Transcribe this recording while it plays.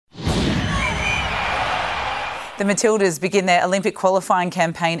The Matildas begin their Olympic qualifying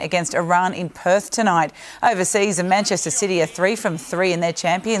campaign against Iran in Perth tonight. Overseas, and Manchester City are 3 from 3 in their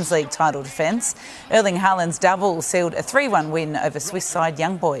Champions League title defence. Erling Haaland's double sealed a 3-1 win over Swiss side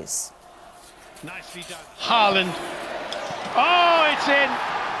Young Boys. Nicely done. Haaland. Oh, it's in.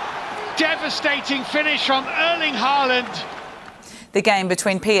 Devastating finish from Erling Haaland. The game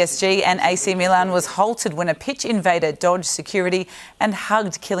between PSG and AC Milan was halted when a pitch invader dodged security and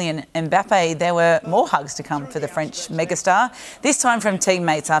hugged Kylian Mbappe. There were more hugs to come for the French megastar, this time from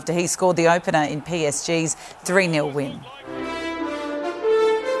teammates after he scored the opener in PSG's 3-0 win.